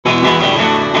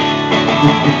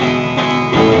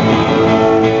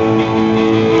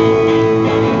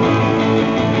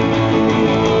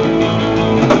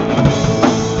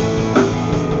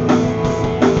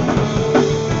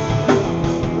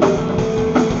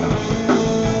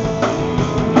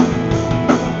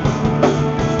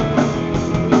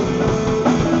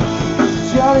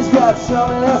Johnny's got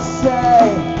something to say.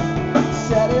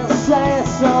 Said he'll say it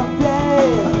someday.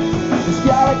 He's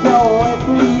gotta go away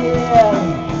for a year,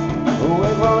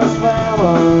 away from his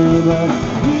family. But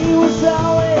he was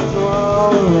always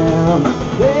wrong and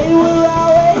they were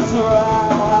always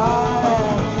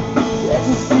right. It's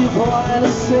just too blind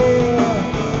to see.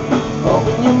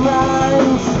 Open your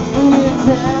minds when you're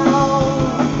down,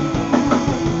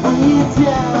 when you're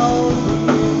down,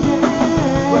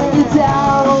 when you're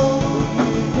down.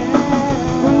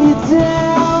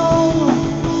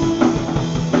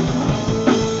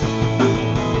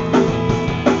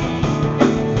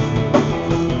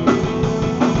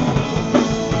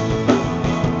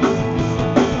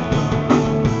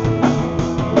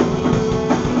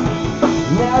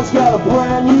 Now it's got a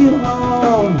brand new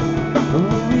home, and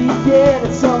maybe you get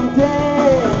it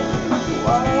someday.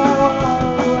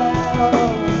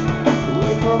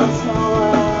 Away from the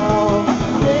town.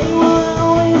 They were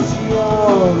always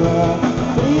young,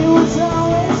 he was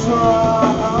always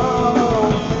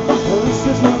wrong. At least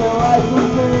this one they like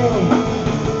with me.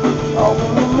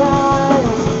 Open your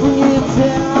minds when you're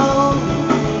down,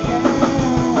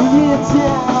 when you're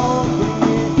down,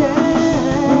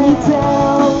 when you're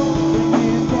down.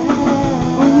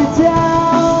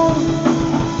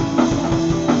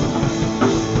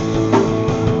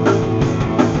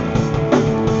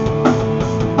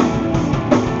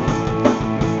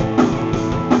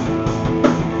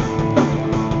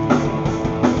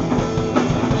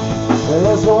 He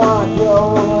doesn't want to go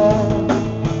away.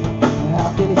 How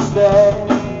can he stay?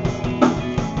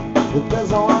 He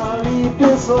doesn't want to leave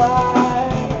this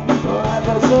life. Life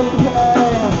doesn't pay.